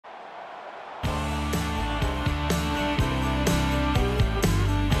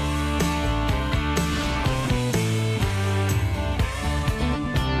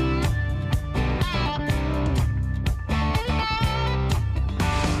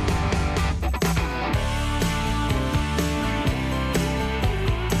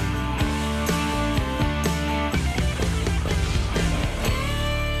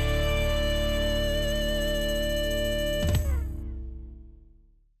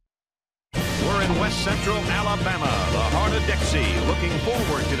West Central Alabama, the heart of Dixie, looking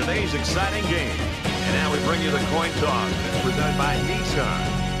forward to today's exciting game. And now we bring you the coin toss, presented by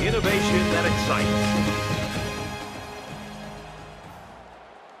Nissan. Innovation that excites.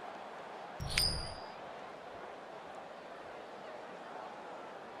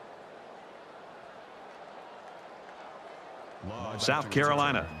 South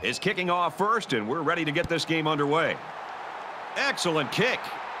Carolina is kicking off first, and we're ready to get this game underway. Excellent kick.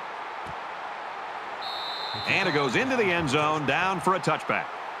 And it goes into the end zone, down for a touchback.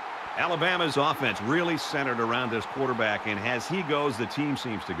 Alabama's offense really centered around this quarterback, and as he goes, the team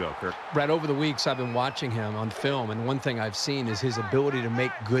seems to go, Kirk. Brad, over the weeks, I've been watching him on film, and one thing I've seen is his ability to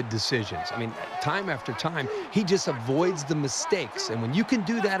make good decisions. I mean, time after time, he just avoids the mistakes. And when you can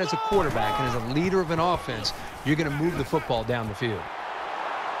do that as a quarterback and as a leader of an offense, you're going to move the football down the field.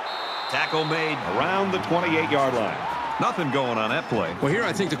 Tackle made around the 28-yard line. Nothing going on that play. Well, here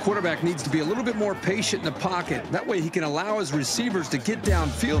I think the quarterback needs to be a little bit more patient in the pocket. That way he can allow his receivers to get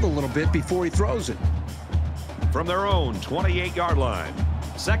downfield a little bit before he throws it. From their own 28-yard line.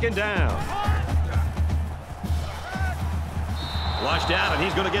 Second down. Flushed out, and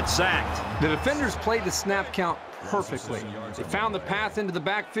he's going to get sacked. The defenders played the snap count perfectly. They found the path into the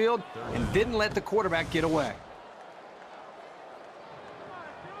backfield and didn't let the quarterback get away.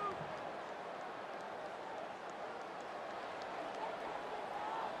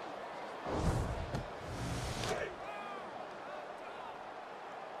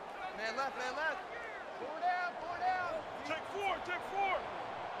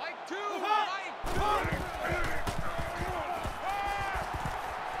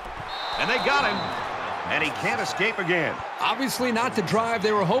 And they got him, and he can't escape again. Obviously not the drive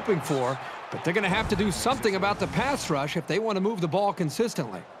they were hoping for, but they're going to have to do something about the pass rush if they want to move the ball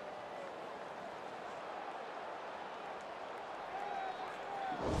consistently.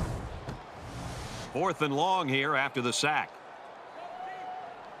 Fourth and long here after the sack.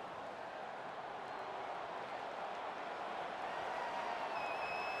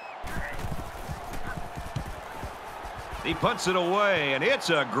 He punts it away, and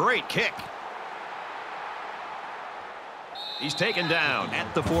it's a great kick. He's taken down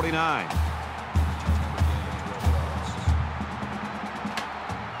at the 49.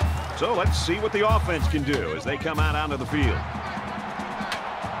 So let's see what the offense can do as they come out onto the field.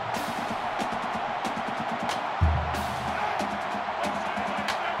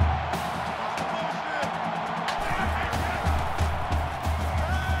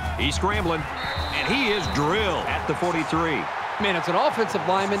 He's scrambling. And he is drilled at the 43. Man, as an offensive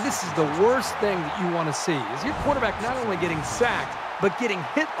lineman, this is the worst thing that you want to see. Is your quarterback not only getting sacked, but getting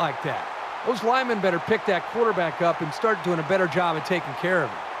hit like that? Those linemen better pick that quarterback up and start doing a better job of taking care of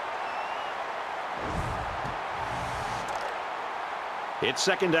him. It's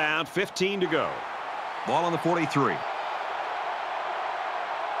second down, 15 to go. Ball on the 43.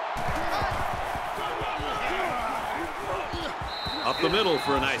 Up the middle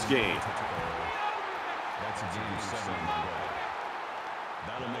for a nice gain.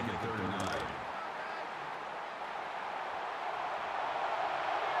 That'll make it 39.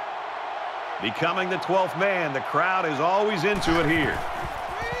 Becoming the 12th man. The crowd is always into it here.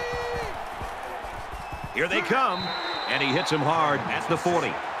 Here they come. And he hits him hard at the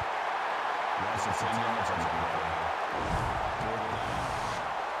 40.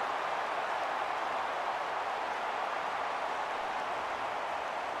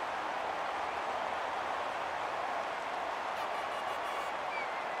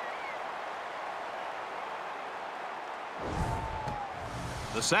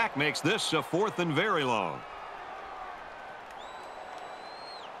 The sack makes this a fourth and very long.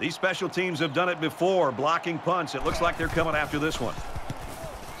 These special teams have done it before, blocking punts. It looks like they're coming after this one.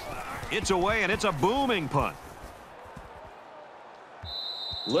 It's away, and it's a booming punt.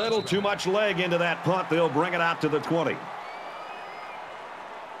 Little too much leg into that punt. They'll bring it out to the 20.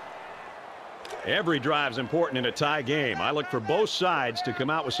 Every drive's important in a tie game. I look for both sides to come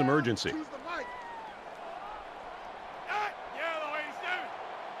out with some urgency.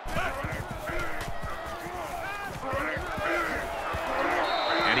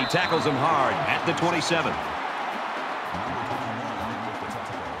 Tackles him hard at the 27.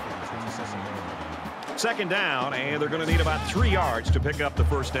 Second down, and they're going to need about 3 yards to pick up the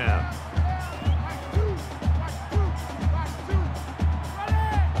first down.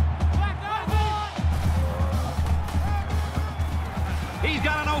 He's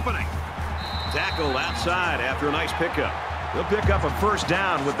got an opening. Tackled outside after a nice pickup. He'll pick up a first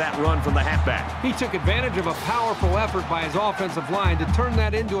down with that run from the halfback. He took advantage of a powerful effort by his offensive line to turn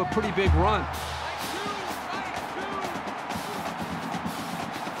that into a pretty big run.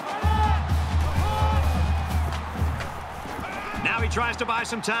 tries to buy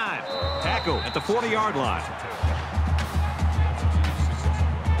some time. Tackle at the 40-yard line.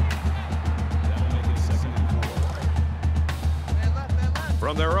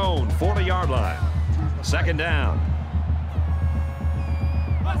 From their own 40-yard line. Second down.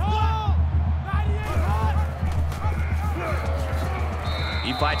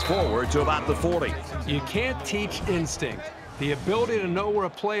 He fights forward to about the 40. You can't teach instinct. The ability to know where a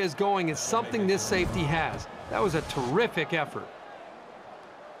play is going is something this safety has. That was a terrific effort.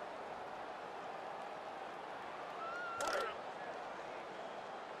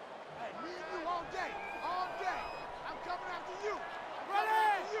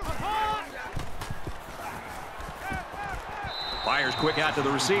 Fires quick out to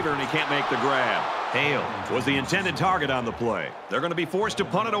the receiver, and he can't make the grab. Hale was the intended target on the play. They're going to be forced to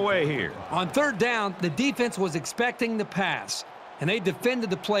punt it away here. On third down, the defense was expecting the pass, and they defended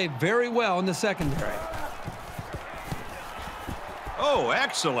the play very well in the secondary. Oh,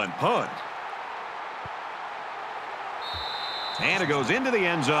 excellent punt. And it goes into the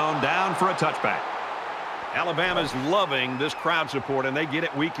end zone, down for a touchback. Alabama's loving this crowd support, and they get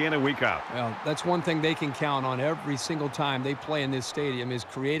it week in and week out. Well, that's one thing they can count on every single time they play in this stadium is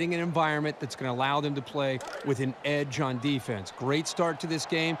creating an environment that's going to allow them to play with an edge on defense. Great start to this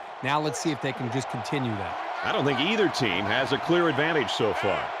game. Now let's see if they can just continue that. I don't think either team has a clear advantage so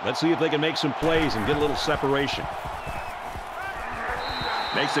far. Let's see if they can make some plays and get a little separation.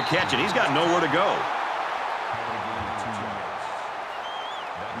 Makes the catch, and he's got nowhere to go.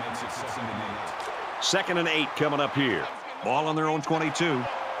 Second and 8 coming up here. Ball on their own 22.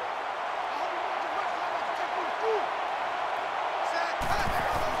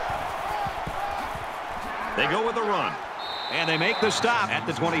 They go with the run. And they make the stop at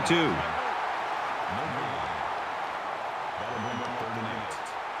the 22.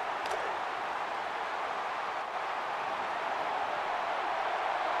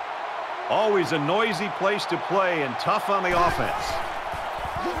 Always a noisy place to play and tough on the offense.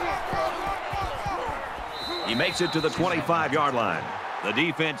 He makes it to the 25-yard line. The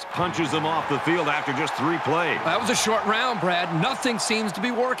defense punches them off the field after just 3 plays. That was a short round, Brad. Nothing seems to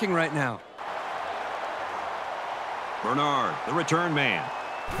be working right now. Bernard, the return man.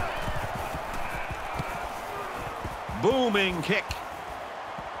 Booming kick.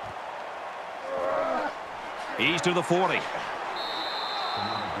 He's to the 40.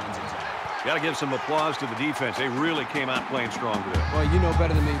 Got to give some applause to the defense. They really came out playing strong today. Well, you know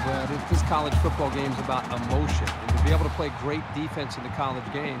better than me, Brad. This college football game is about emotion. And to be able to play great defense in the college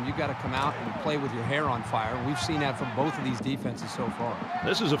game, you got to come out and play with your hair on fire. We've seen that from both of these defenses so far.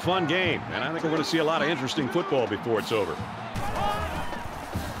 This is a fun game, and I think we're going to see a lot of interesting football before it's over.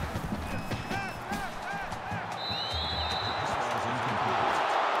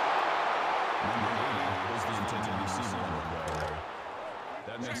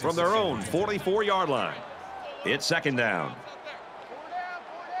 From their own 44-yard line. It's second down.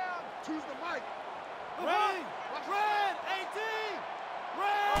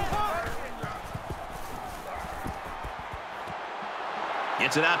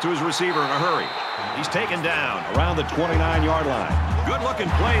 Gets it out to his receiver in a hurry. He's taken down around the 29-yard line. Good-looking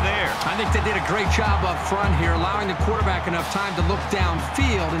play there. I think they did a great job up front here, allowing the quarterback enough time to look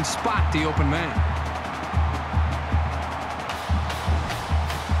downfield and spot the open man.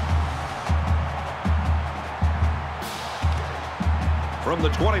 From the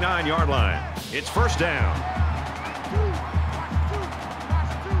 29-yard line, it's first down.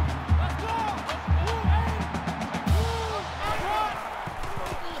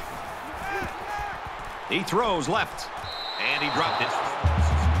 He throws left, and he dropped it.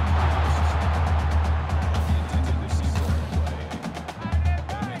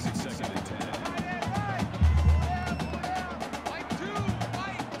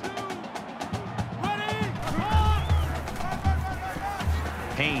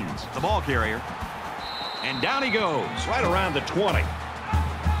 Haynes, the ball carrier. And down he goes, right around the 20.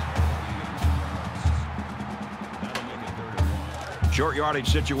 Short yardage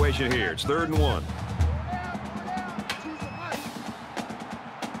situation here. It's 3rd and 1.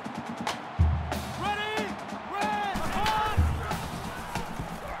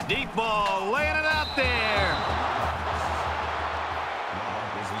 Deep ball, laying it out there.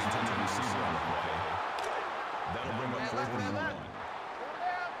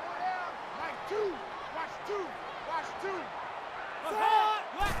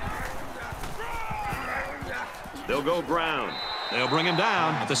 They'll go ground. They'll bring him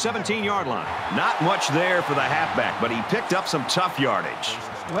down at the 17-yard line. Not much there for the halfback, but he picked up some tough yardage.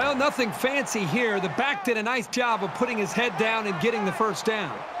 Well, nothing fancy here. The back did a nice job of putting his head down and getting the first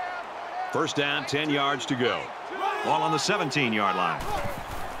down. First down, 10 yards to go. Ball on the 17-yard line.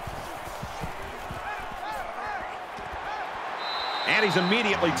 And he's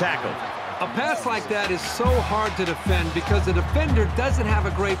immediately tackled. A pass like that is so hard to defend because the defender doesn't have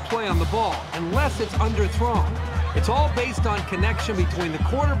a great play on the ball unless it's underthrown. It's all based on connection between the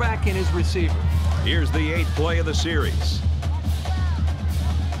quarterback and his receiver. Here's the 8th play of the series.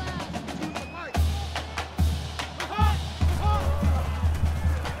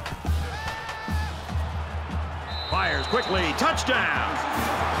 Fires quickly. Touchdown.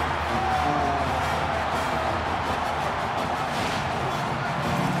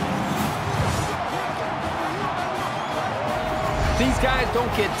 These guys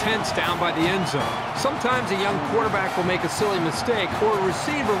don't get tensed down by the end zone. Sometimes a young quarterback will make a silly mistake, or a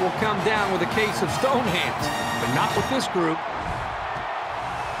receiver will come down with a case of stone hands, but not with this group.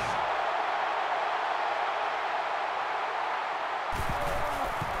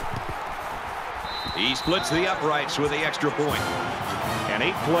 He splits the uprights with the extra point. An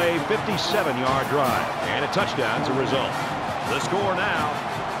 8-play, 57-yard drive, and a touchdown as a result. The score now,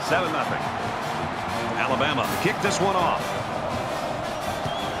 7-0. Alabama kick this one off.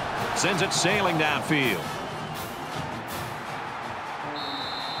 Sends it sailing downfield.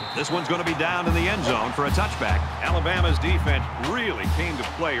 This one's going to be down in the end zone for a touchback. Alabama's defense really came to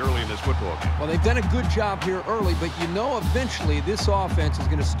play early in this football game. Well, they've done a good job here early, but you know eventually this offense is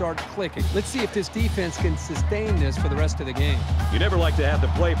going to start clicking. Let's see if this defense can sustain this for the rest of the game. You never like to have to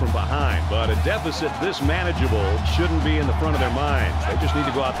play from behind, but a deficit this manageable shouldn't be in the front of their minds. They just need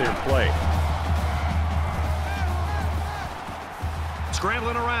to go out there and play.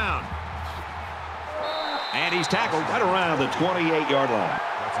 Scrambling around. And he's tackled right around the 28-yard line.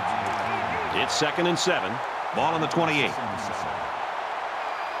 It's 2nd and 7. Ball on the 28.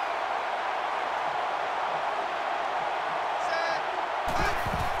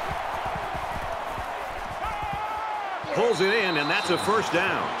 Pulls it in, and that's a first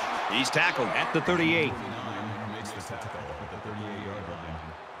down. He's tackled at the 38. Makes the tackle at the 38-yard line.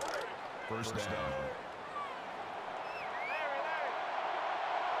 First down.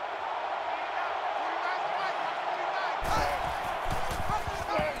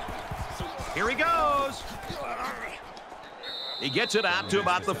 Here he goes. He gets it out to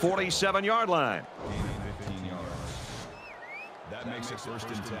about the 47-yard line. 15 yards. That makes it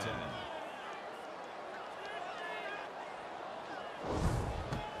 1st and 10.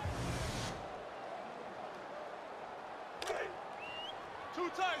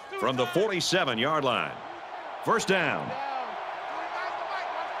 From the 47-yard line. First down.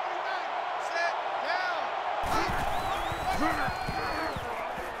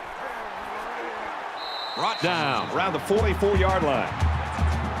 Brought down around the 44-yard line.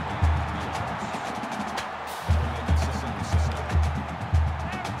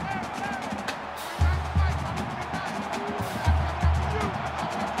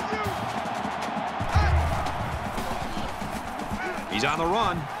 He's on the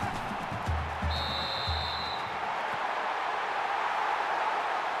run.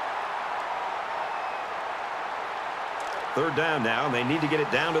 Third down now, and they need to get it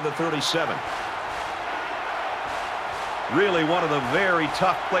down to the 37. Really one of the very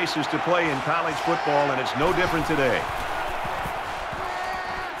tough places to play in college football, and it's no different today.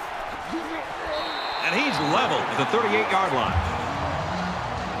 And he's level at the 38-yard line.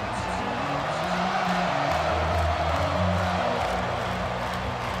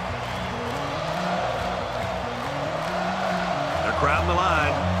 They're crowding the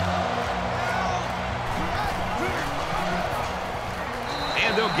line.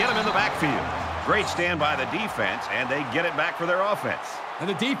 And they'll get him in the backfield. Great stand by the defense, and they get it back for their offense. And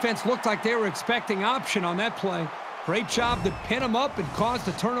the defense looked like they were expecting option on that play. Great job to pin him up and cause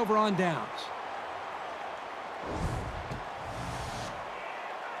the turnover on downs.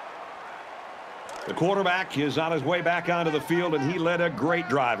 The quarterback is on his way back onto the field, and he led a great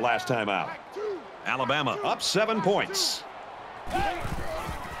drive last time out. Alabama up 7 points.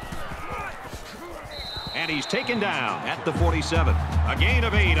 And he's taken down at the 47. A gain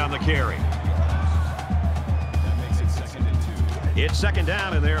of 8 on the carry. It's 2nd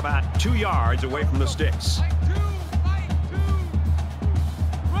down, and they're about 2 yards away from the sticks.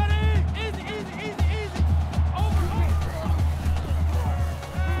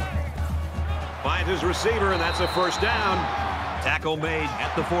 Finds his receiver, and that's a first down. Tackle made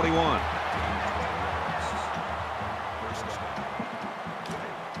at the 41.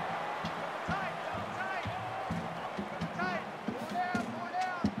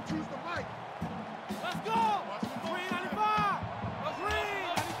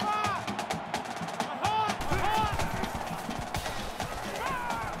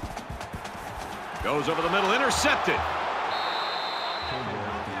 Goes over the middle, intercepted.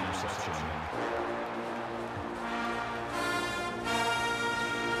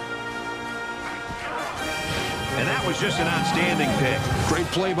 And that was just an outstanding pick. Great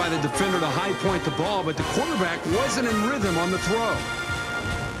play by the defender to high point the ball, but the quarterback wasn't in rhythm on the throw.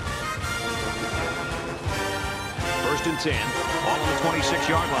 1st and 10, ball on the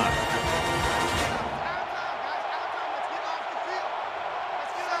 26-yard line.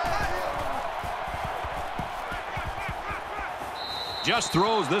 Just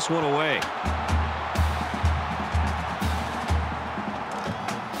throws this one away.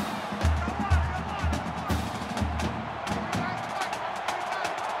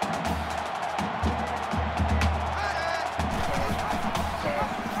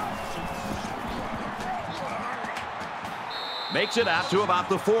 Makes it out to about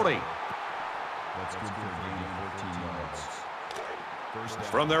the 40. That's good for a gain of 14 yards. First down.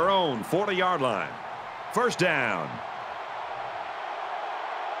 From their own 40-yard line. 1st down.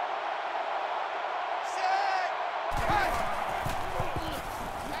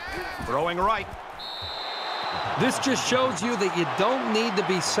 Throwing right. This just shows you that you don't need to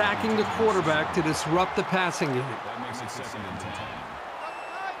be sacking the quarterback to disrupt the passing game. That makes it 2nd and 10.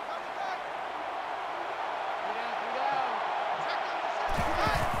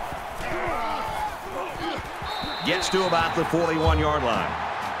 Gets to about the 41-yard line.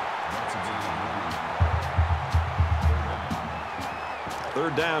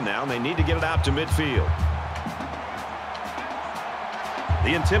 3rd down now, and they need to get it out to midfield.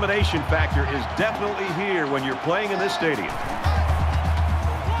 The intimidation factor is definitely here when you're playing in this stadium.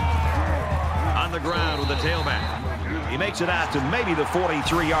 On the ground with the tailback. He makes it out to maybe the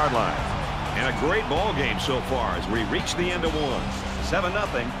 43-yard line. And a great ball game so far as we reach the end of one.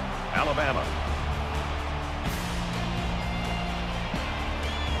 7-0, Alabama.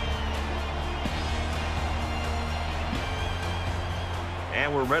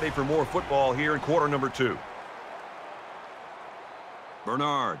 And we're ready for more football here in quarter number 2.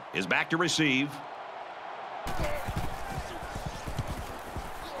 Bernard is back to receive.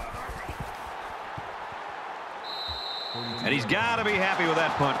 And he's got to be happy with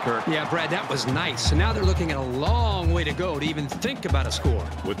that punt, Kirk. Yeah, Brad, that was nice. So now they're looking at a long way to go to even think about a score.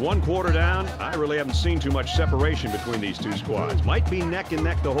 With 1 quarter down, I really haven't seen too much separation between these two squads. Might be neck and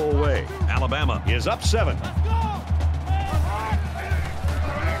neck the whole way. Alabama is up 7.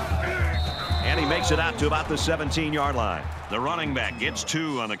 And he makes it out to about the 17-yard line. The running back gets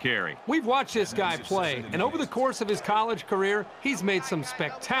 2 on the carry. We've watched this guy play, and over the course of his college career, he's made some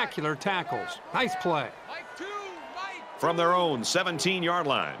spectacular tackles. Nice play. From their own 17-yard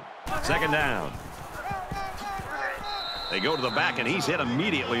line. 2nd down. They go to the back, and he's hit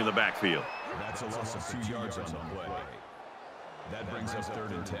immediately in the backfield. That's a loss of 2 yards on the play. That brings us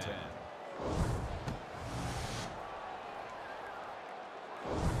 3rd and 10.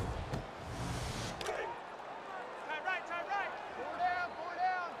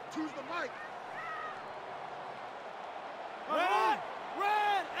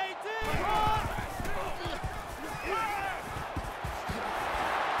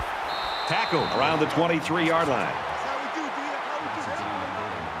 Tackle around the 23-yard line.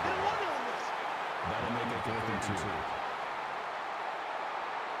 That'll make it 4th and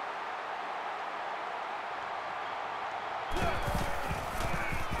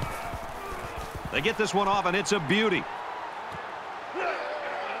 2. They get this one off, and it's a beauty.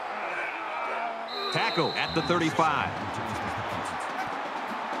 Tackle at the 35.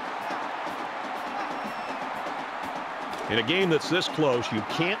 In a game that's this close, you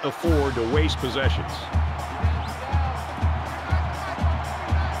can't afford to waste possessions.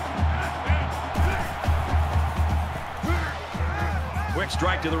 Quick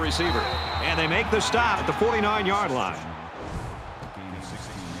strike to the receiver. And they make the stop at the 49-yard line. Gain of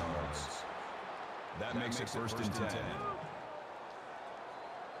 16 yards. That makes it 1st and 10.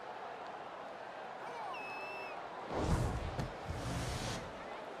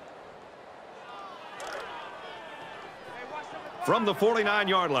 From the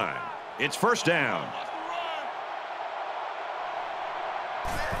 49-yard line, it's 1st down.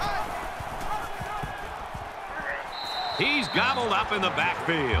 He's gobbled up in the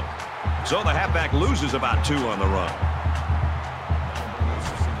backfield. So the halfback loses about 2 on the run.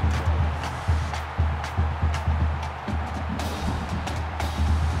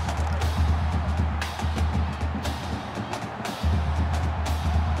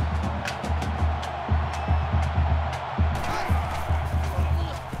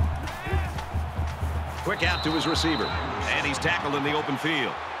 Quick out to his receiver. And he's tackled in the open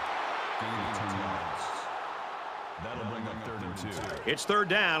field. Gain of 10 yards. That'll bring up 3rd and 2. It's third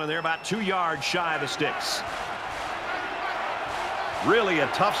down, and they're about 2 yards shy of the sticks. Really a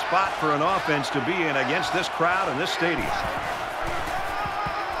tough spot for an offense to be in against this crowd in this stadium.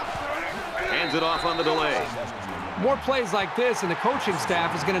 Hands it off on the delay. More plays like this, and the coaching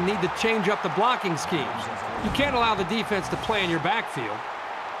staff is going to need to change up the blocking schemes. You can't allow the defense to play in your backfield.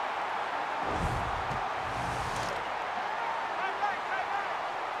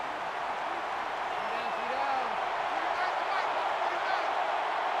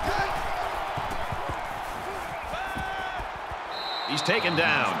 He's taken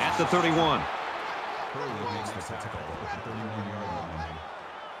down at the 31. Hurley makes the tackle at the 31-yard line.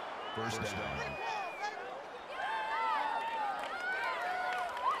 First down.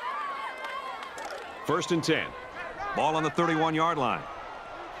 First and 10. Ball on the 31-yard line.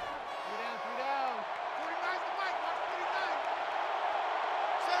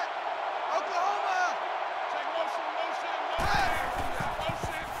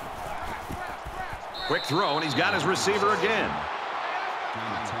 Quick throw, and he's got his receiver again.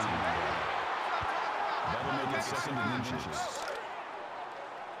 That'll make it second and inches.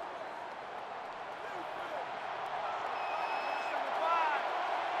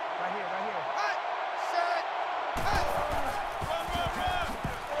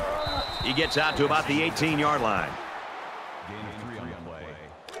 He gets out to about the 18-yard line. Gain of 3 on the play.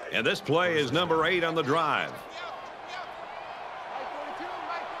 And this play is number 8 on the drive.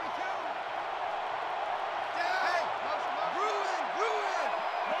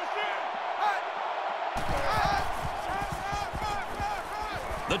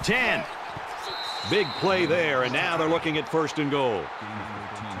 The 10. Big play there, and now they're looking at first and goal. Gain of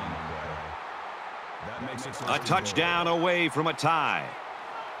 13 on the play. That makes it A touchdown away from a tie.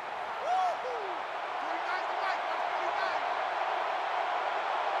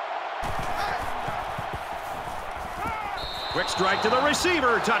 Quick strike to the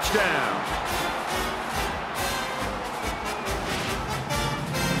receiver. Touchdown.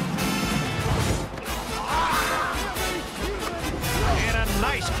 And a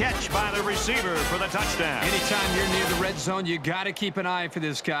nice catch by the receiver for the touchdown. Anytime you're near the red zone, you got to keep an eye for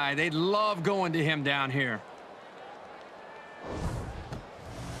this guy. They love going to him down here.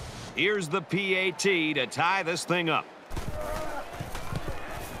 Here's the PAT to tie this thing up.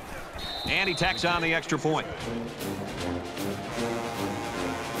 And he tacks on the extra point.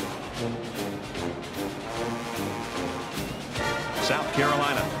 South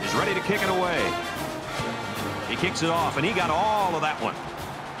Carolina is ready to kick it away. He kicks it off, and he got all of that one.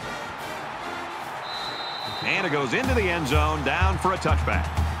 And it goes into the end zone, down for a touchback.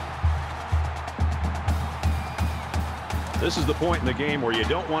 This is the point in the game where you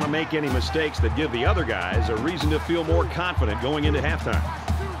don't want to make any mistakes that give the other guys a reason to feel more confident going into halftime.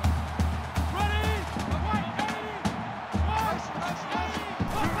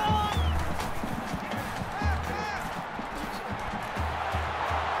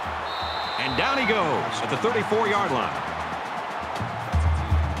 And down he goes at the 34-yard line.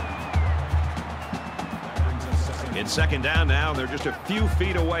 It's second down now, and they're just a few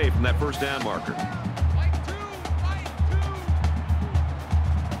feet away from that first down marker.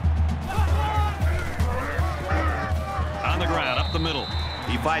 On the ground, up the middle.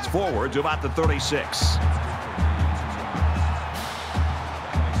 He fights forward to about the 36.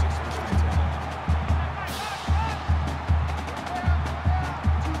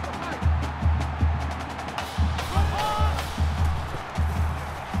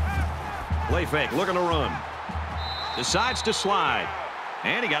 Play fake, looking to run. Decides to slide.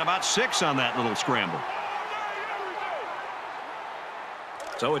 And he got about 6 on that little scramble.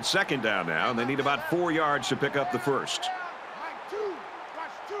 So it's second down now, and they need about 4 yards to pick up the first.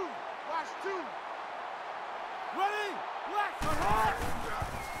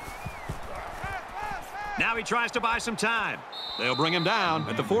 Now he tries to buy some time. They'll bring him down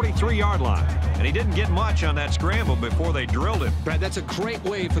at the 43-yard line. And he didn't get much on that scramble before they drilled him. Brad, that's a great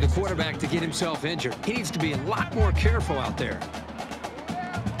way for the quarterback to get himself injured. He needs to be a lot more careful out there.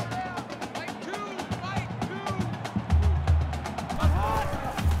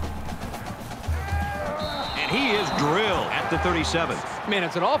 And he is drilled at the 37. Man,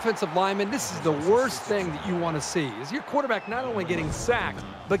 as an offensive lineman, this is the worst thing that you want to see, is your quarterback not only getting sacked,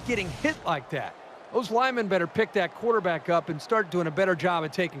 but getting hit like that. Those linemen better pick that quarterback up and start doing a better job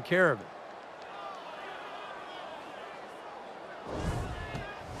of taking care of it.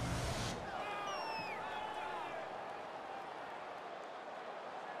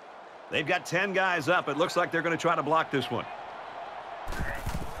 They've got 10 guys up. It looks like they're going to try to block this one.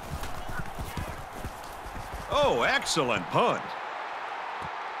 Oh, excellent punt.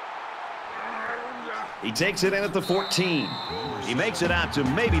 He takes it in at the 14. He makes it out to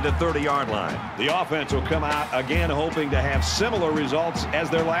maybe the 30-yard line. The offense will come out again hoping to have similar results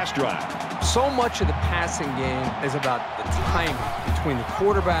as their last drive. So much of the passing game is about the timing between the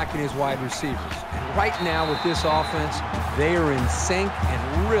quarterback and his wide receivers. And right now with this offense, they are in sync,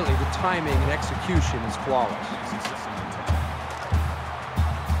 and really the timing and execution is flawless.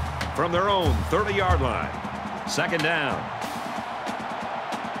 From their own 30-yard line, second down.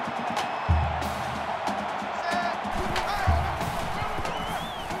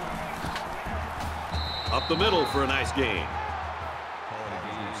 Up the middle for a nice gain. Call it a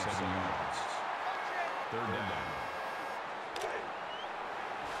gain of 7 yards. Third down.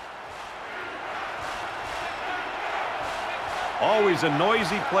 Always a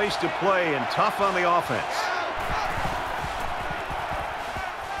noisy place to play and tough on the offense.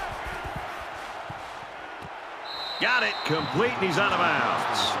 Got it. Complete, and he's out of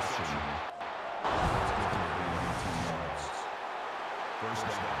bounds. First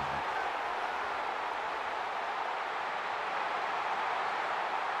down.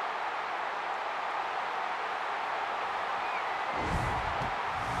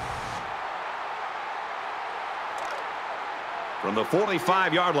 From the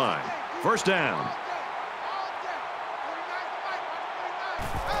 45-yard line, first down.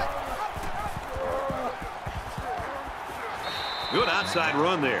 Good outside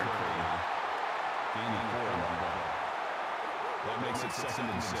run there. Gain of 4 on the ball. That makes it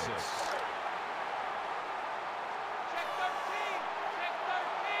 2nd and 6.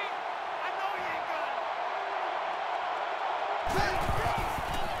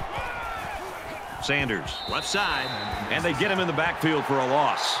 Sanders, left side, and they get him in the backfield for a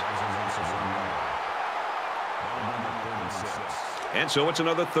loss. And so it's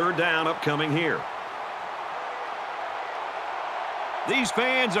another third down upcoming here. These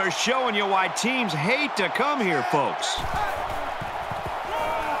fans are showing you why teams hate to come here, folks.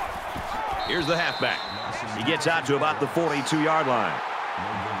 Here's the halfback. He gets out to about the 42-yard line.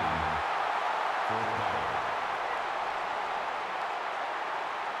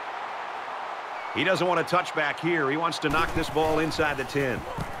 He doesn't want a touchback here. He wants to knock this ball inside the 10.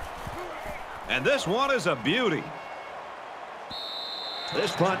 And this one is a beauty.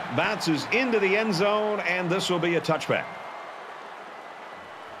 This punt bounces into the end zone, and this will be a touchback.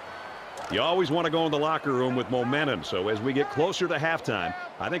 You always want to go in the locker room with momentum, so as we get closer to halftime,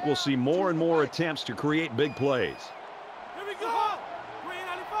 I think we'll see more and more attempts to create big plays. Here we go! Green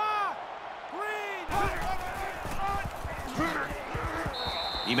 95! Green!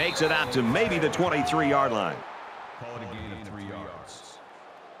 He makes it out to maybe the 23-yard line. Call it a gain of 3 yards.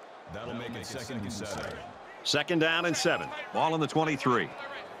 That'll make it 2nd and 7. Second down and 7. Ball in the 23.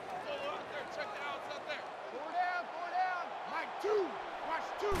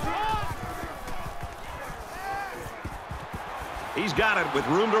 He's got it with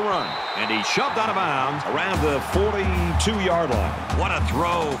room to run, and he shoved out of bounds around the 42-yard line. What a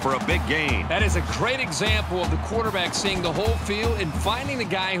throw for a big gain. That is a great example of the quarterback seeing the whole field and finding the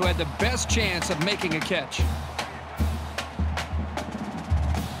guy who had the best chance of making a catch.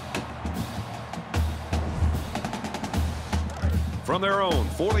 From their own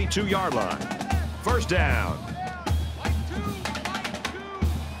 42-yard line, first down.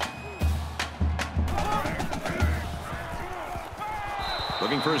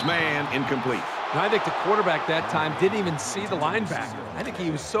 Looking for his man, incomplete. Now, I think the quarterback that time didn't even see the linebacker. I think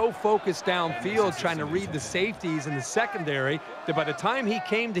he was so focused downfield trying to read the safeties in the secondary that by the time he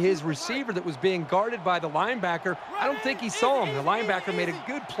came to his receiver that was being guarded by the linebacker, I don't think he saw him. The linebacker made a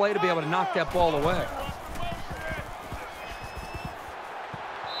good play to be able to knock that ball away.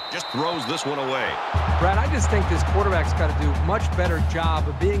 Just throws this one away. Brad, I just think this quarterback's got to do a much better job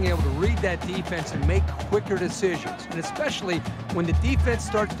of being able to read that defense and make quicker decisions. And especially when the defense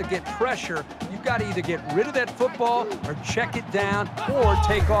starts to get pressure, you've got to either get rid of that football or check it down or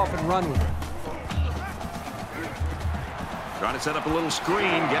take off and run with it. Trying to set up a little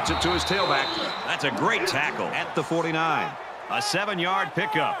screen, gets it to his tailback. That's a great tackle at the 49. A 7-yard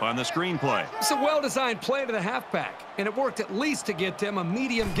pickup on the screen play. It's a well-designed play to the halfback, and it worked at least to get them a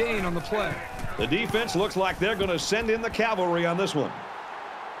medium gain on the play. The defense looks like they're going to send in the cavalry on this one.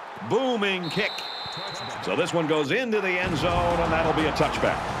 Booming kick. So this one goes into the end zone, and that'll be a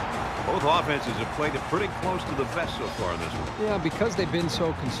touchback. Both offenses have played it pretty close to the vest so far in this one. Yeah, because they've been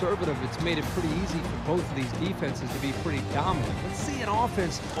so conservative, it's made it pretty easy for both of these defenses to be pretty dominant. Let's see an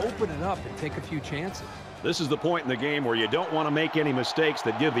offense open it up and take a few chances. This is the point in the game where you don't want to make any mistakes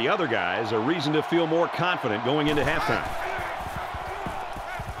that give the other guys a reason to feel more confident going into halftime.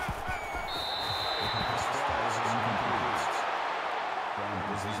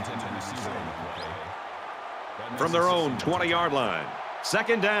 from their own 20-yard line.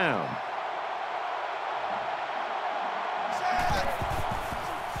 Second down.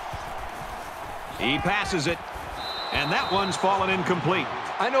 He passes it, and that one's fallen incomplete.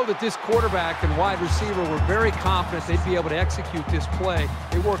 I know that this quarterback and wide receiver were very confident they'd be able to execute this play.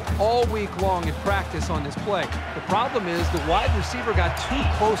 They worked all week long in practice on this play. The problem is the wide receiver got too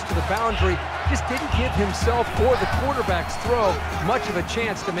close to the boundary, just didn't give himself or the quarterback's throw much of a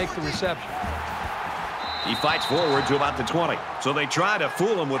chance to make the reception. He fights forward to about the 20. So they try to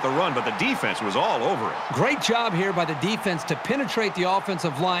fool him with the run, but the defense was all over it. Great job here by the defense to penetrate the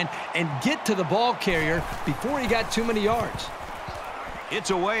offensive line and get to the ball carrier before he got too many yards.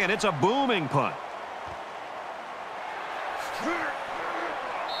 It's away, and it's a booming punt.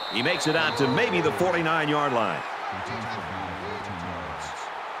 He makes it out to maybe the 49-yard line.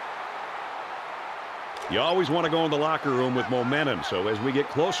 You always want to go in the locker room with momentum, so as we get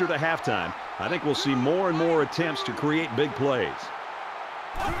closer to halftime, I think we'll see more and more attempts to create big plays.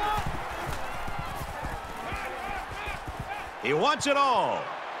 He wants it all.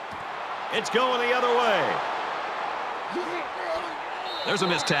 It's going the other way. There's a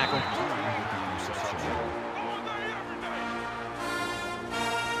missed tackle.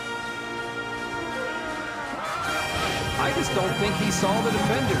 I just don't think he saw the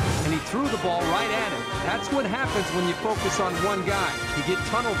defender, and he threw the ball right at him. That's what happens when you focus on one guy. You get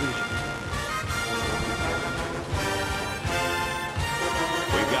tunnel vision.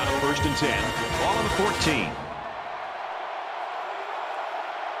 We've got a 1st and 10. Ball on the 14.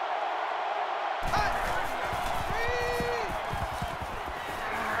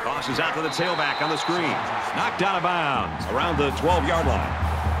 Crosses out to the tailback on the screen. Knocked out of bounds around the 12-yard line.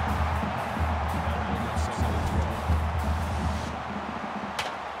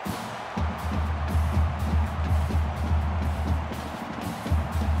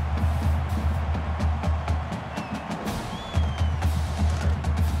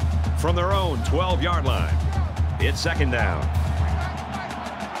 From their own 12-yard line, it's second down.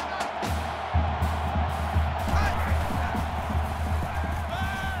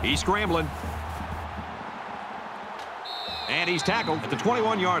 He's scrambling. And he's tackled at the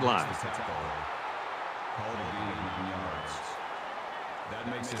 21-yard line. That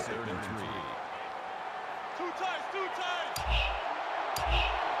makes it 3rd and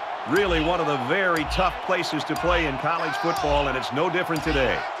 3. Really one of the very tough places to play in college football, and it's no different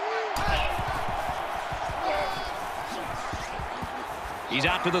today. He's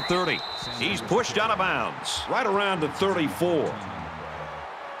out to the 30. He's pushed out of bounds right around the 34. That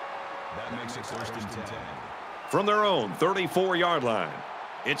makes it 1st and 10. From their own 34-yard line,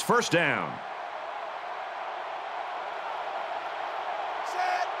 it's first down.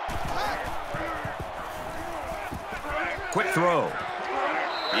 Quick throw.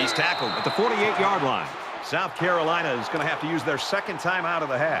 He's tackled at the 48-yard line. South Carolina is going to have to use their second time out of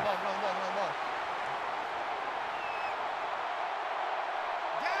the half.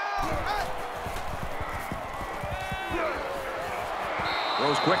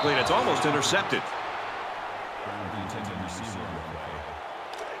 Throws quickly, and it's almost intercepted.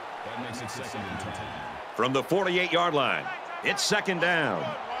 That makes it 2nd and 10. From the 48-yard line, it's second down.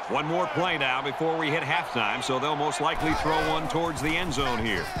 One more play now before we hit halftime, so they'll most likely throw one towards the end zone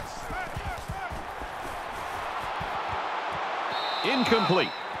here. Incomplete.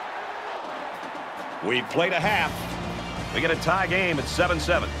 We've played a half. We get a tie game at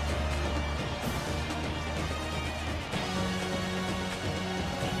 7-7.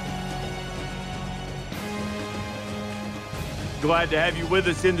 Glad to have you with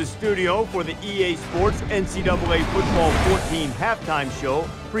us in the studio for the EA Sports NCAA Football 14 halftime show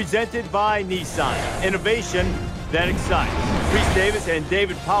presented by Nissan. Innovation that excites. Reese Davis and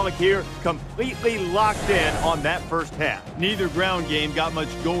David Pollack here, completely locked in on that first half. Neither ground game got much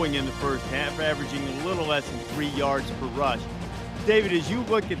going in the first half, averaging a little less than 3 yards per rush. David, as you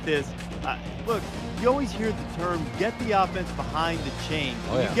look at this, look, you always hear the term, get the offense behind the chain.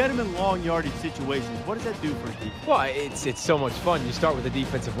 When you get them in long yardage situations, what does that do for a defense? Well, it's so much fun. You start with the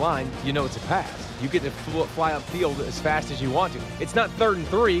defensive line, you know it's a pass. You get to fly upfield as fast as you want to. It's not 3rd and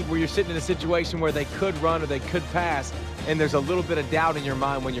 3 where you're sitting in a situation where they could run or they could pass, and there's a little bit of doubt in your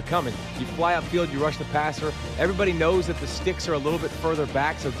mind when you're coming. You fly upfield, you rush the passer. Everybody knows that the sticks are a little bit further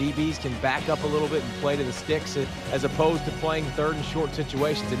back, so DBs can back up a little bit and play to the sticks as opposed to playing 3rd and short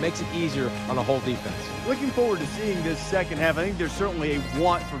situations. It makes it easier on a whole defense. Looking forward to seeing this second half. I think there's certainly a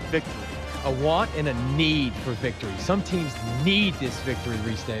want for victory. A want and a need for victory. Some teams need this victory,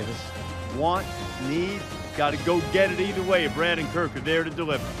 Reese Davis. Want, need, got to go get it either way. Brad and Kirk are there to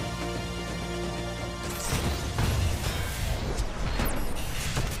deliver.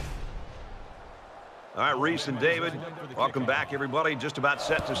 All right, Reese and David, welcome back, everybody. Just about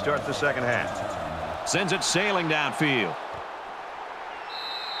set to start the second half. Sends it sailing downfield.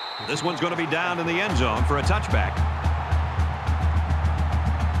 This one's going to be down in the end zone for a touchback.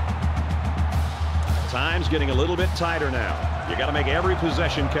 Time's getting a little bit tighter now. You got to make every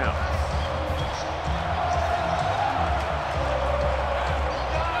possession count.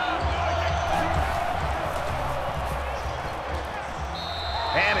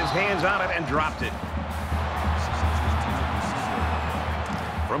 Had his hands on it and dropped it.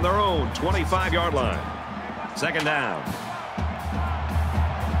 From their own 25-yard line. Second down.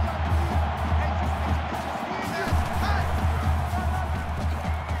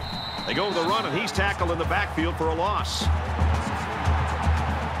 They go to the run, and he's tackled in the backfield for a loss.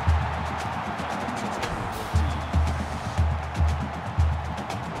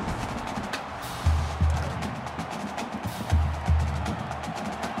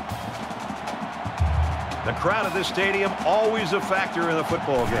 The crowd at this stadium, always a factor in a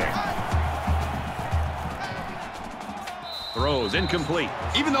football game. Throws incomplete.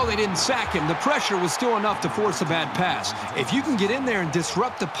 Even though they didn't sack him, the pressure was still enough to force a bad pass. If you can get in there and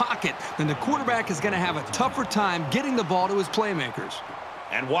disrupt the pocket, then the quarterback is going to have a tougher time getting the ball to his playmakers.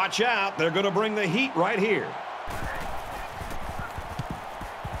 And watch out, they're going to bring the heat right here.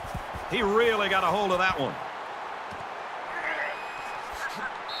 He really got a hold of that one.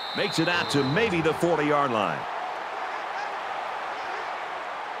 Makes it out to maybe the 40-yard line.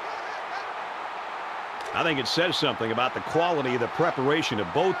 I think it says something about the quality of the preparation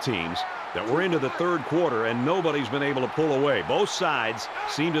of both teams that we're into the third quarter and nobody's been able to pull away. Both sides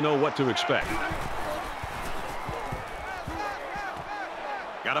seem to know what to expect.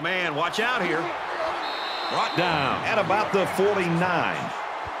 Got a man. Watch out here. Brought down at about the 49.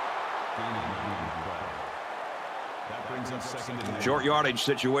 Short yardage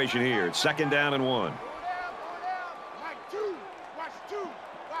situation here. It's second down and 1.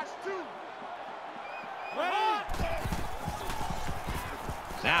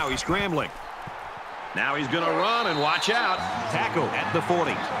 Now he's scrambling. Now he's going to run, and watch out. Tackle at the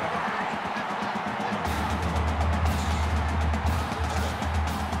 40.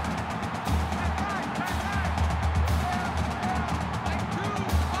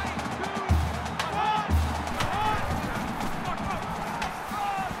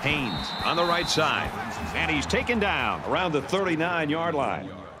 Haynes on the right side. And he's taken down around the 39-yard line.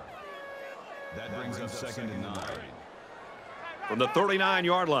 That brings up second and 9. From the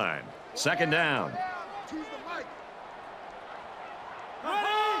 39-yard line, second down.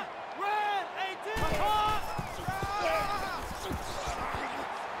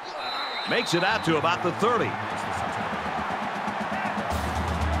 Makes it out to about the 30.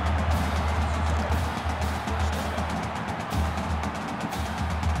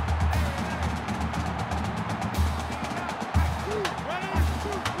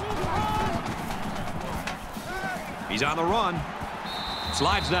 He's on the run.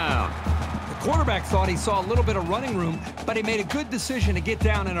 Slides down. The quarterback thought he saw a little bit of running room, but he made a good decision to get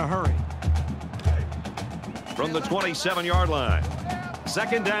down in a hurry. From the 27-yard line,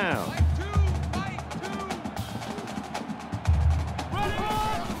 second down.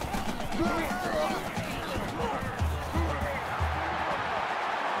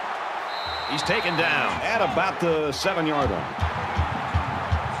 He's taken down at about the 7-yard line.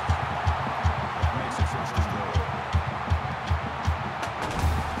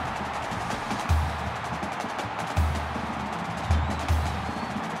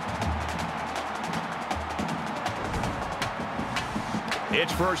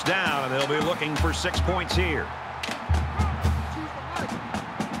 It's first down, and they'll be looking for 6 points here.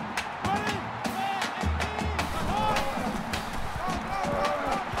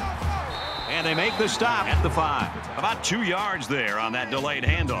 And they make the stop at the 5. About 2 yards there on that delayed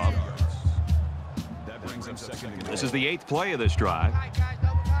handoff. This is the 8th play of this drive.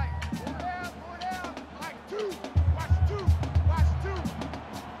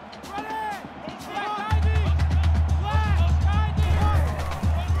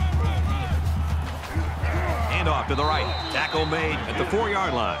 Handoff to the right. Tackle made at the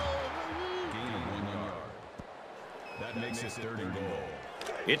 4-yard line. That makes it 3rd and goal.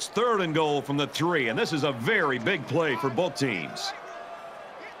 It's 3rd and goal from the 3, and this is a very big play for both teams.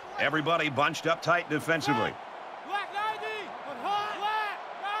 Everybody bunched up tight defensively.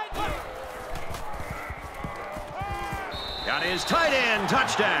 Got his tight end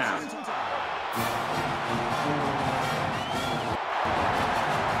touchdown.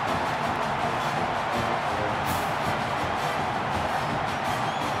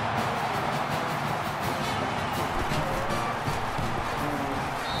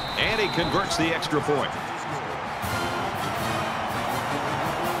 And he converts the extra point.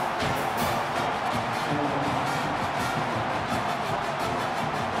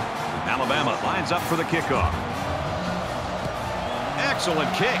 Alabama lines up for the kickoff.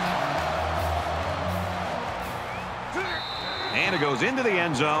 Excellent kick. And it goes into the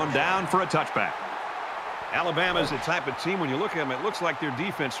end zone, down for a touchback. Alabama's the type of team, when you look at them, it looks like their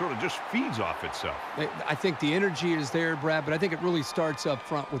defense sort of just feeds off itself. I think the energy is there, Brad, but I think it really starts up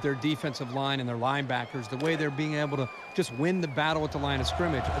front with their defensive line and their linebackers, the way they're being able to just win the battle at the line of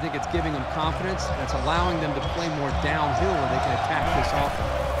scrimmage. I think it's giving them confidence, and it's allowing them to play more downhill where they can attack this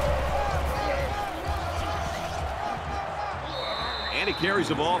offense. And he carries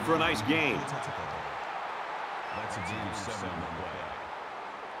the ball for a nice gain. That's a gain of 7 on the play.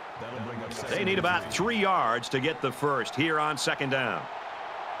 That'll bring up They need about 3 yards to get the first here on second down.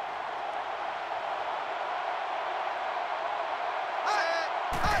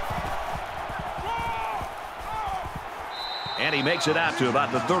 And he makes it out to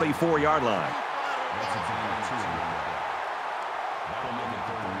about the 34-yard line. That's a gain of 2 on the play. That'll make it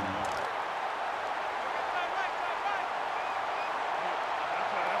 3rd and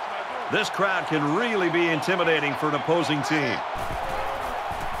 1. This crowd can really be intimidating for an opposing team.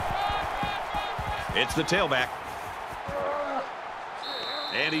 It's the tailback.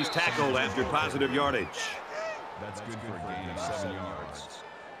 And he's tackled after positive yardage. That's good for a gain of 7 yards.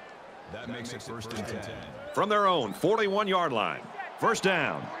 That makes it 1st and 10. From their own 41-yard line. First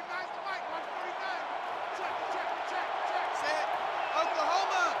down.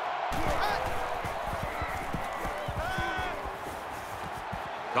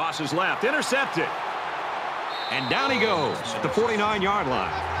 Tosses left, intercepted. And down he goes at the 49-yard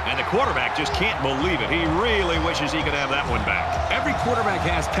line. And the quarterback just can't believe it. He really wishes he could have that one back. Every quarterback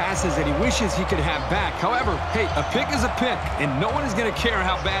has passes that he wishes he could have back. However, hey, a pick is a pick, and no one is going to care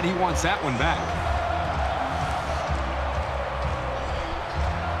how bad he wants that one back.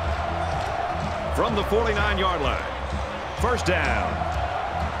 From the 49-yard line. First down.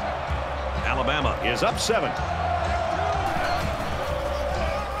 Alabama is up 7.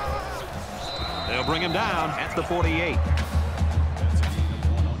 They'll bring him down at the 48. That's a gain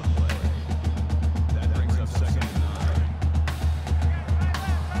of 1 on the play. That brings up 2nd and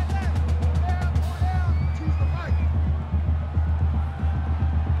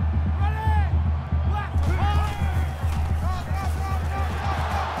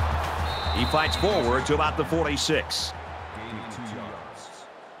 9. He fights forward to about the 46. Gain of 2 yards.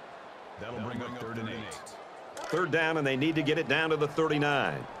 That'll bring up 3rd and 8. Third down, and they need to get it down to the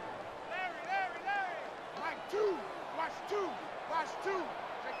 39.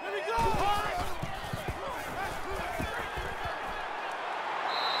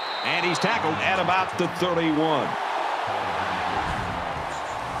 And he's tackled at about the 31.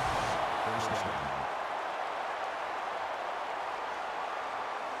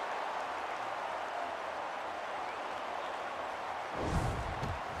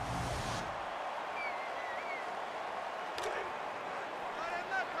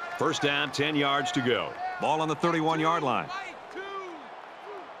 First down, 10 yards to go. Ball on the 31-yard line.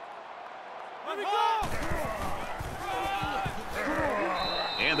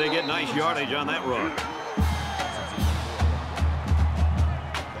 And they get nice yardage on that run.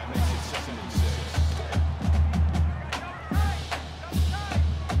 That makes it 2nd and 6.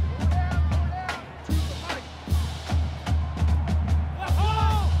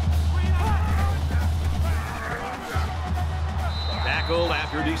 Tackled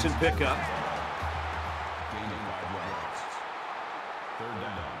after a decent pickup. Gain of 5 yards. 3rd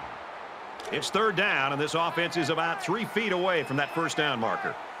down. It's third down, and this offense is about 3 feet away from that first down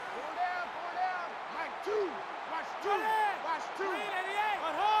marker.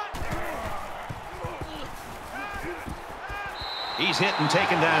 He's hit and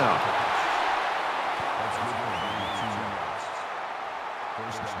taken down. That's good for a gain of 2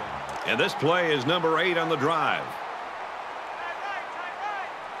 yards. First down. And this play is number 8 on the drive.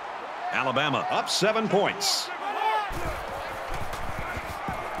 Alabama up 7 points.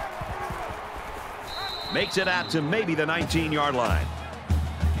 Makes it out to maybe the 19-yard line.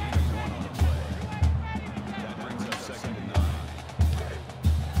 Gain of 1 on the play. That brings up 2nd and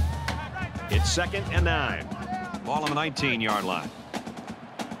 9. It's 2nd and 9. Ball on the 19-yard line.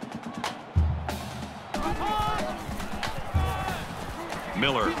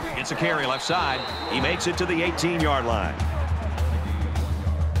 Miller gets a carry left side. He makes it to the 18-yard line.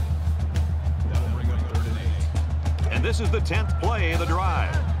 That'll bring up 3rd and 8. And this is the 10th play of the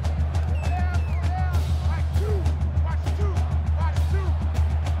drive.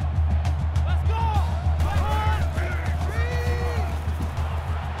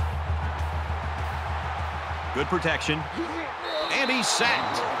 Good protection. And he's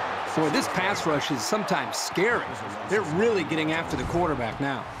sacked. Boy, this pass rush is sometimes scary. They're really getting after the quarterback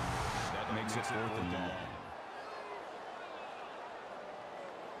now. That makes it 4th and long.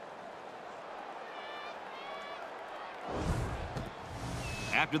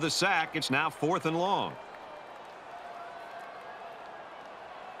 After the sack, it's now 4th and long.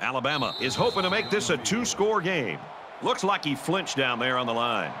 Alabama is hoping to make this a 2-score game. Looks like he flinched down there on the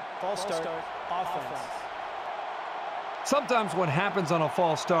line. False start, offense. Sometimes what happens on a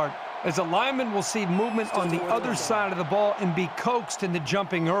false start is a lineman will see movement on the other side of the ball and be coaxed into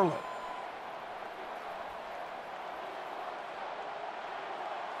jumping early.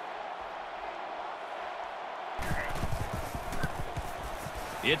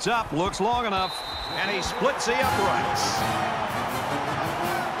 It's up, looks long enough, and he splits the uprights.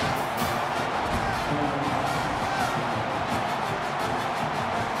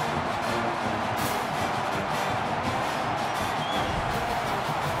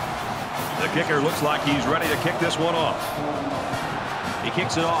 The kicker looks like he's ready to kick this one off. He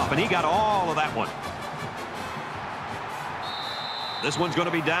kicks it off, and he got all of that one. This one's going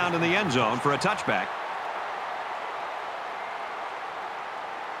to be down in the end zone for a touchback.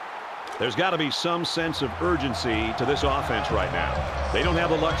 There's got to be some sense of urgency to this offense right now. They don't have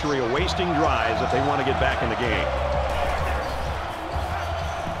the luxury of wasting drives if they want to get back in the game.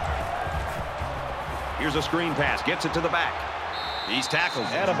 Here's a screen pass, gets it to the back. He's tackled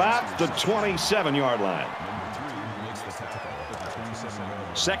at about the 27-yard line.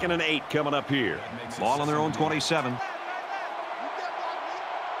 2nd and 8 coming up here. Ball on their own 27.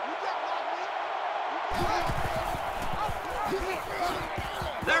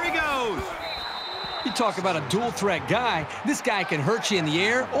 There he goes. You talk about a dual threat guy. This guy can hurt you in the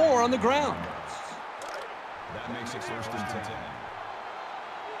air or on the ground. That makes it 1st and 10.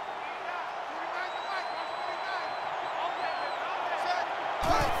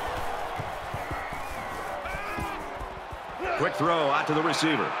 Quick throw out to the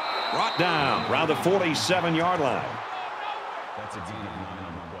receiver. Brought down around the 47-yard line. That's a D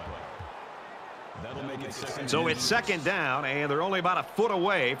on the play. That'll make it 2nd. So it's 2nd down, and they're only about a foot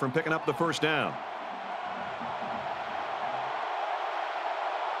away from picking up the 1st down.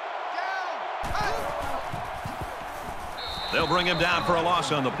 They'll bring him down for a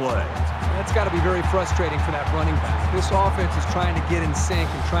loss on the play. That's got to be very frustrating for that running back. This offense is trying to get in sync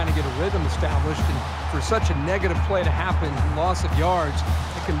and trying to get a rhythm established, and for such a negative play to happen, loss of yards,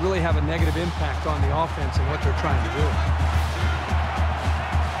 it can really have a negative impact on the offense and what they're trying to do.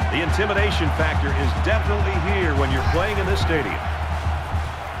 The intimidation factor is definitely here when you're playing in this stadium.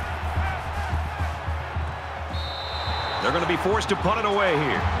 They're going to be forced to punt it away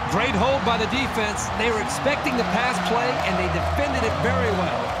here. Great hold by the defense. They were expecting the pass play, and they defended it very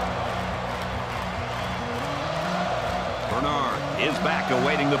well. Bernard is back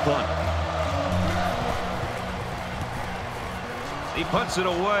awaiting the punt. He punts it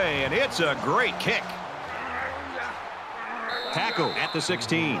away, and it's a great kick. Tackle at the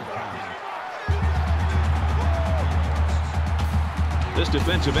 16. This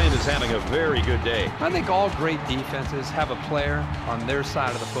defensive end is having a very good day. I think all great defenses have a player on their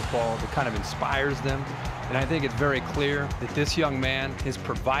side of the football that kind of inspires them. And I think it's very clear that this young man has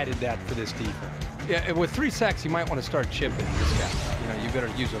provided that for this defense. Yeah, with 3 sacks, you might want to start chipping this guy. You know, you better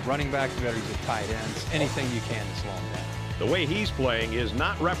use a running back, you better use a tight ends, anything you can to slow him down. The way he's playing is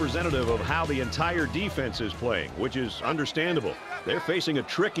not representative of how the entire defense is playing, which is understandable. They're facing a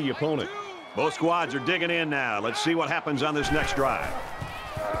tricky opponent. Both squads are digging in now. Let's see what happens on this next drive.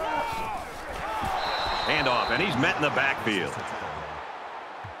 Handoff, and he's met in the backfield.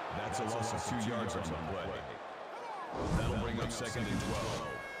 That's a loss of 2 yards on the play. That'll bring up 2nd and 12.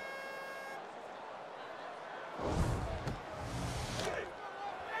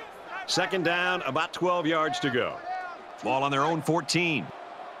 Second down, about 12 yards to go. Ball on their own 14.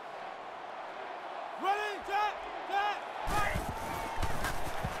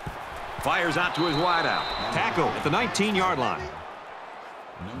 Fires out to his wideout. Tackle at the 19-yard line.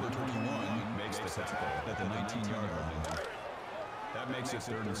 Number 21 makes the tackle at the 19-yard line. That makes it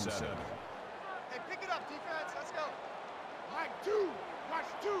 3rd and 7. Hey, pick it up, defense. Let's go. Mike, 2. Watch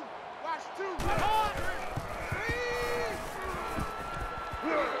 2. Watch 2.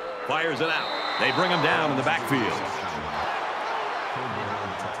 Fires it out. They bring him down in the backfield.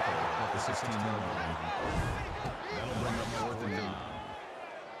 At the 16-yard line. That'll bring up 4th and 9.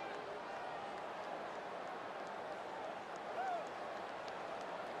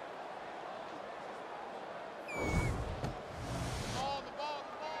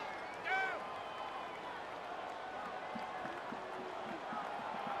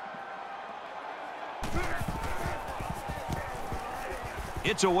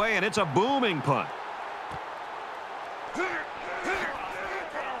 It's away, and it's a booming punt.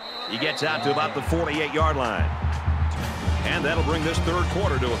 He gets out to about the 48-yard line. And that'll bring this third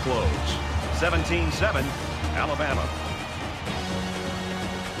quarter to a close. 17-7, Alabama.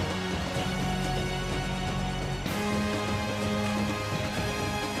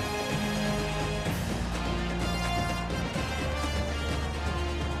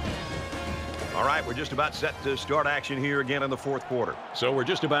 All right, we're just about set to start action here again in the fourth quarter. So we're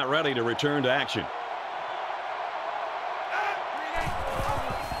just about ready to return to action.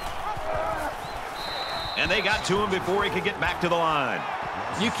 And they got to him before he could get back to the line.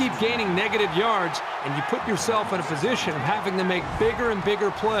 You keep gaining negative yards, and you put yourself in a position of having to make bigger and bigger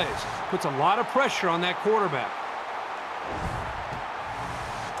plays. Puts a lot of pressure on that quarterback.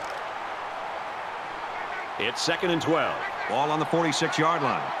 It's 2nd and 12. Ball on the 46-yard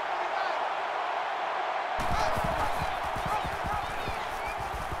line.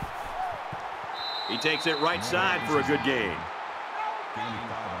 He takes it right side for a good gain. Gaining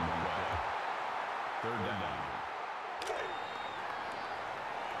 5 on the play. 3rd down.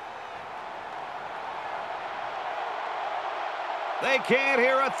 They can't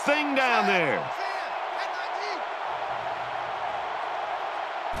hear a thing down there.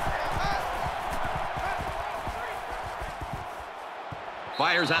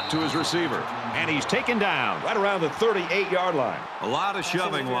 Fires out to his receiver, and he's taken down right around the 38-yard line. A lot of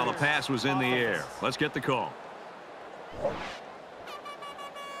shoving while the pass was in the air. Let's get the call.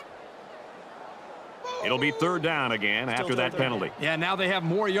 It'll be 3rd down again after that penalty. Yeah, now they have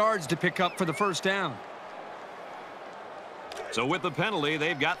more yards to pick up for the first down. So with the penalty,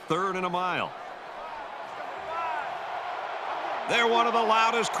 they've got 3rd and a mile. They're one of the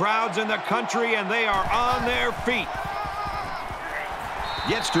loudest crowds in the country, and they are on their feet.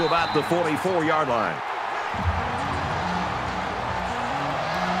 Gets to about the 44-yard line.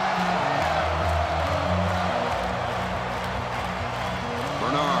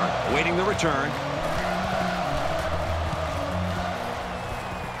 Bernard awaiting the return.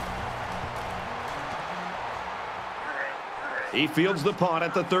 He fields the punt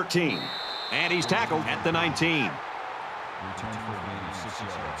at the 13. And he's tackled at the 19. Return for a gain of 6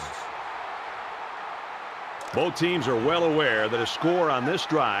 yards. Both teams are well aware that a score on this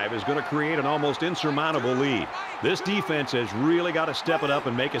drive is going to create an almost insurmountable lead. This defense has really got to step it up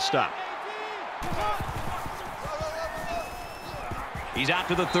and make a stop. He's out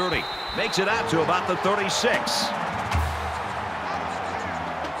to the 30. Makes it out to about the 36.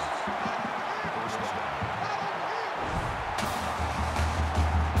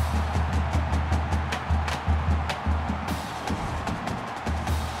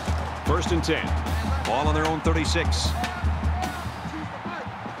 First and 10. Ball on their own 36.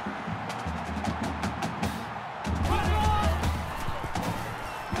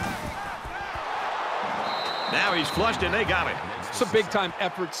 Now he's flushed, and they got it. It's a big-time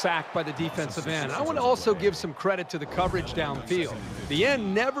effort sack by the defensive end. I want to also give some credit to the coverage downfield. The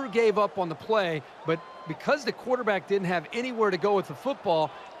end never gave up on the play, but because the quarterback didn't have anywhere to go with the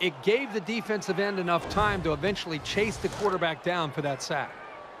football, it gave the defensive end enough time to eventually chase the quarterback down for that sack.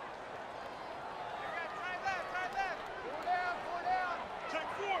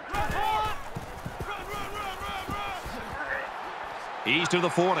 He's to the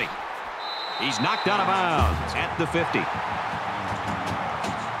 40. He's knocked out of bounds at the 50.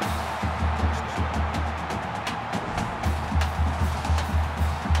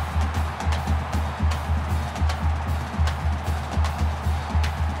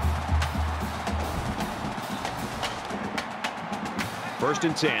 First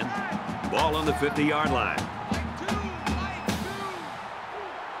and 10. Ball on the 50-yard line.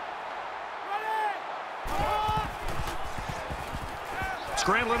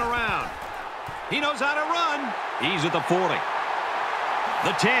 Scrambling around. He knows how to run. He's at the 40.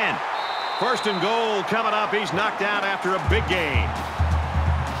 The 10. First and goal coming up. He's knocked out after a big gain.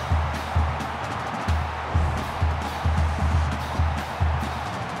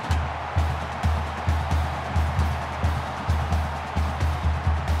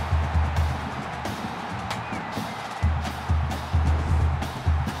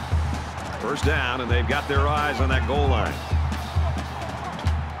 First down, and they've got their eyes on that goal line.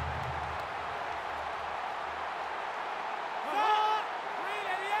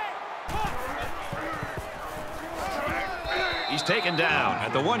 He's taken down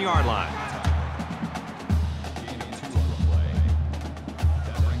at the 1-yard line. Gaining 2 on the play.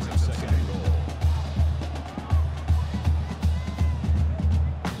 That brings up 2nd and goal.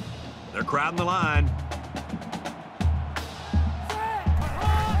 They're crowding the line.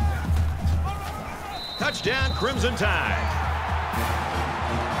 Touchdown, Crimson Tide.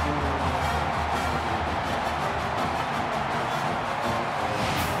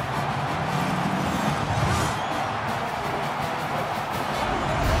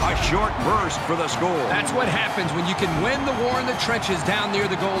 short burst for the score. That's what happens when you can win the war in the trenches down near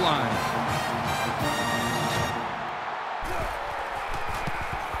the goal line.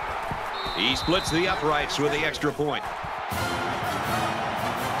 He splits the uprights with the extra point.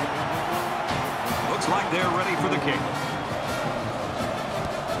 Looks like they're ready for the kick.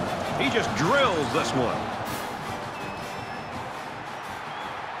 He just drills this one.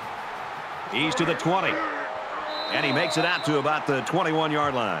 He's to the 20. And he makes it out to about the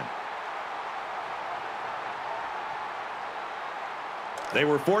 21-yard line. They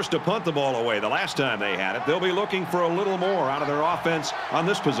were forced to punt the ball away the last time they had it. They'll be looking for a little more out of their offense on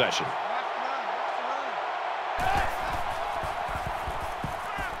this possession.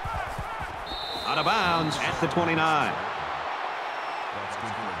 Out of bounds at the 29. That's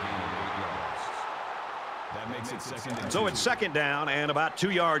good for a gain of 8 yards. That makes it second and 2. So it's second down and about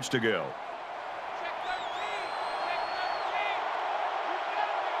 2 yards to go.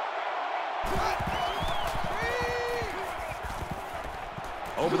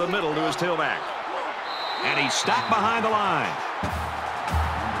 Over the middle to his tailback. And he's stopped behind the line.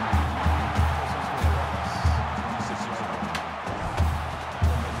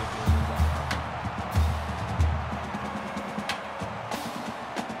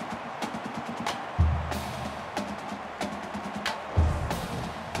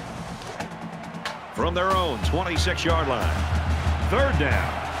 From their own 26-yard line. Third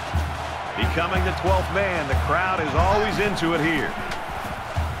down. Becoming the 12th man. The crowd is always into it here.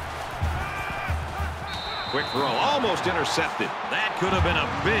 Quick throw, almost intercepted. That could have been a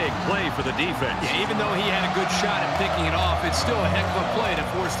big play for the defense. Yeah, even though he had a good shot at picking it off, it's still a heck of a play to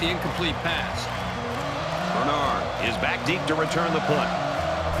force the incomplete pass. Bernard is back deep to return the punt.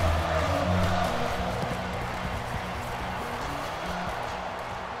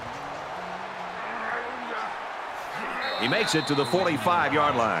 He makes it to the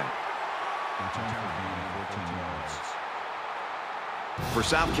 45-yard line. For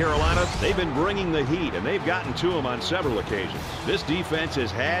South Carolina, they've been bringing the heat, and they've gotten to him on several occasions. This defense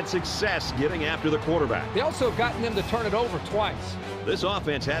has had success getting after the quarterback. They also gotten them to turn it over twice. This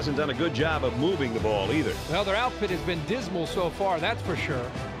offense hasn't done a good job of moving the ball either. Well, their output has been dismal so far, that's for sure.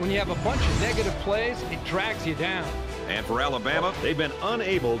 When you have a bunch of negative plays, it drags you down. And for Alabama, they've been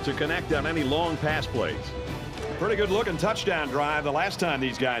unable to connect on any long pass plays. Pretty good-looking touchdown drive the last time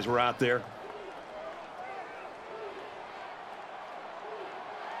these guys were out there.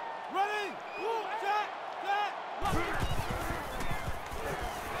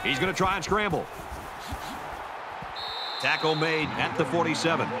 He's going to try and scramble. Tackle made at the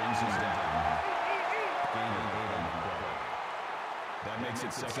 47.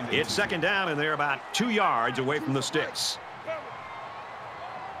 It's second down, and they're about 2 yards away from the sticks.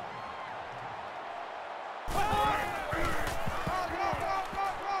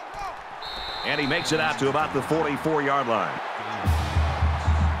 And he makes it out to about the 44-yard line.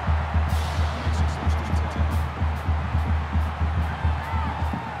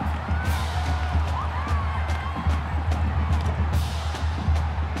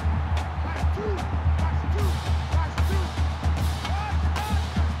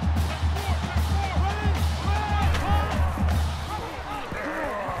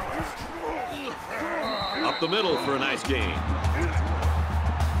 Up the middle for a nice gain.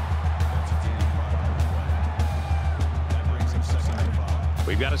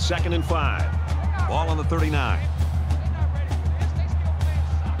 We've got a 2nd and 5. Ball on the 39.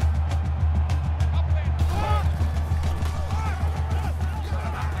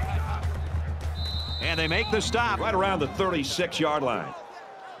 And they make the stop right around the 36-yard line.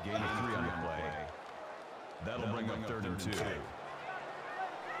 Gain of 3 on the play. That'll bring up 3rd and 2.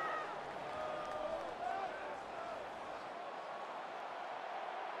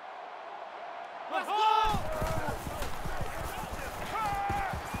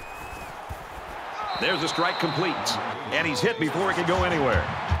 There's a strike complete, and he's hit before he can go anywhere.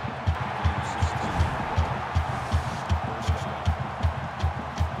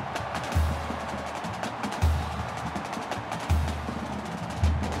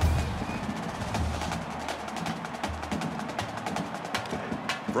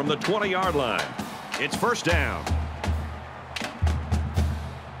 From the 20-yard line, it's first down.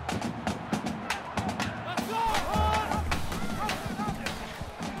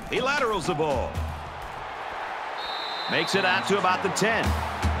 He laterals the ball. Makes it out to about the 10.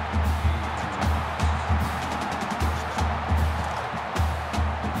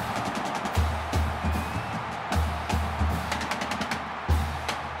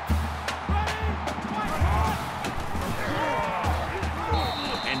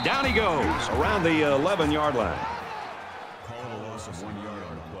 And down he goes around the 11-yard line. Call a loss of 1 yard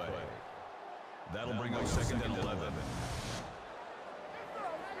on the play.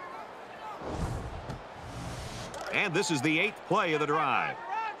 And this is the 8th play of the drive.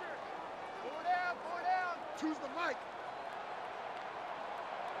 Pull down. Choose the mic.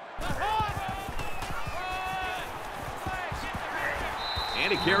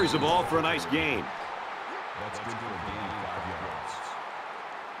 And he carries the ball for a nice gain. That's good for a gain of 5 yards.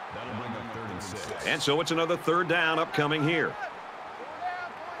 That'll bring up 3rd and 6. And so it's another 3rd down upcoming here. Pull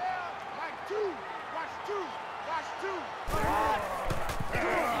down. Mic 2. Watch 2.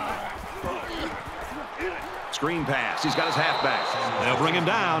 Screen pass. He's got his halfback. They'll bring him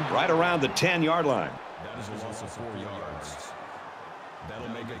down right around the 10-yard line. That is a loss of 4 yards. That'll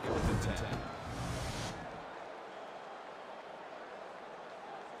make it 4th and 10.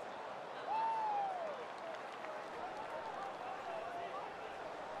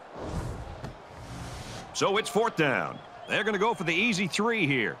 So it's 4th down. They're going to go for the easy 3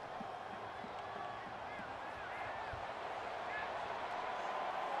 here.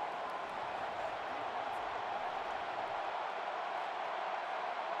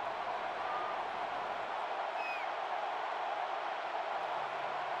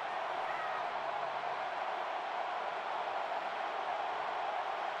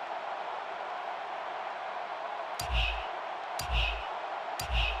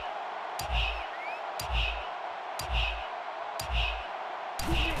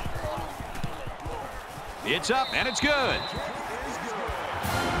 It's up, and it's good.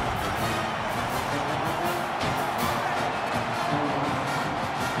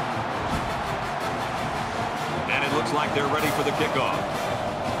 And it looks like they're ready for the kickoff.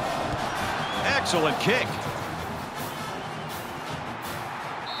 Excellent kick.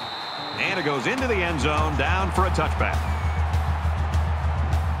 And it goes into the end zone, down for a touchback.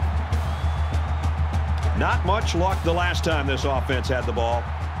 Not much luck the last time this offense had the ball.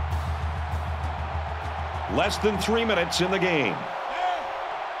 Less than 3 minutes in the game.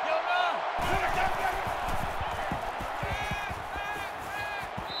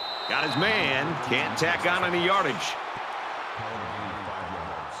 Got his man. Can't tack on any yardage.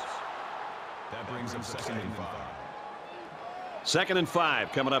 That brings him 2nd and 5. 2nd and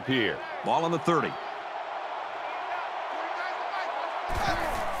 5 coming up here. Ball on the 30.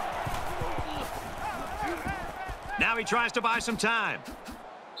 Now he tries to buy some time.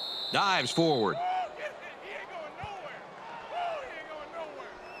 Dives forward.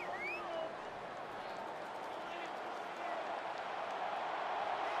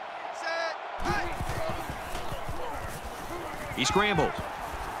 He scrambles.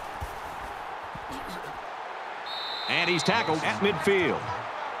 And he's tackled at midfield.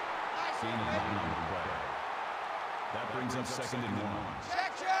 That brings up 2nd and 1.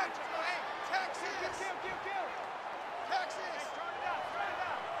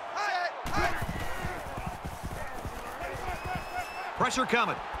 Pressure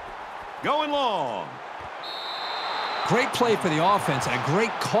coming. Going long. Great play for the offense and a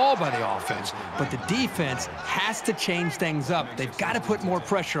great call by the offense, but the defense has to change things up. They've got to put more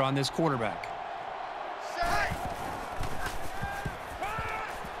pressure on this quarterback.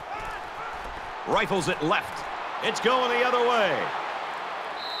 Rifles it left. It's going the other way.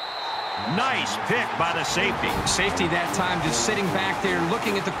 Nice pick by the safety. Safety that time just sitting back there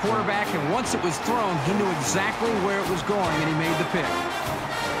looking at the quarterback, and once it was thrown, he knew exactly where it was going, and he made the pick.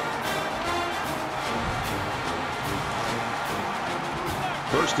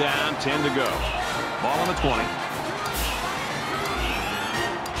 First down, 10 to go. Ball on the 20.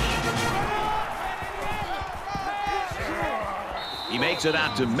 He makes it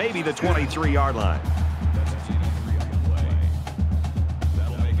out to maybe the 23-yard line. That's a gain of 3 on the play.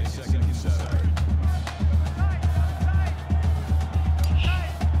 That'll make it 2nd and 7.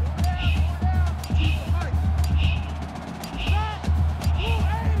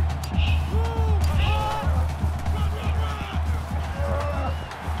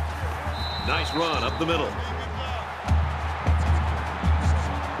 Nice run up the middle.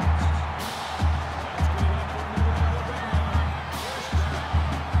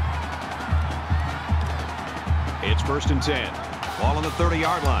 It's 1st and 10. Ball on the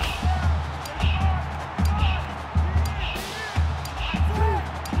 30-yard line.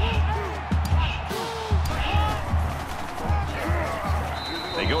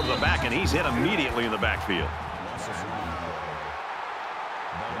 They go to the back, and he's hit immediately in the backfield.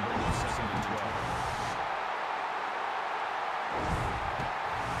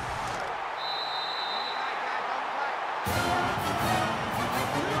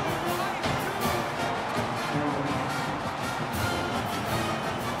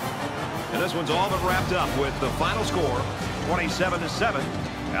 And this one's all but wrapped up with the final score, 27-7,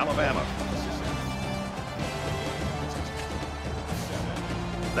 Alabama.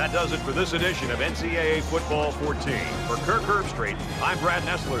 That does it for this edition of NCAA Football 14. For Kirk Herbstreit, I'm Brad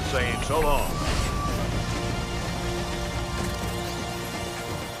Nessler saying so long.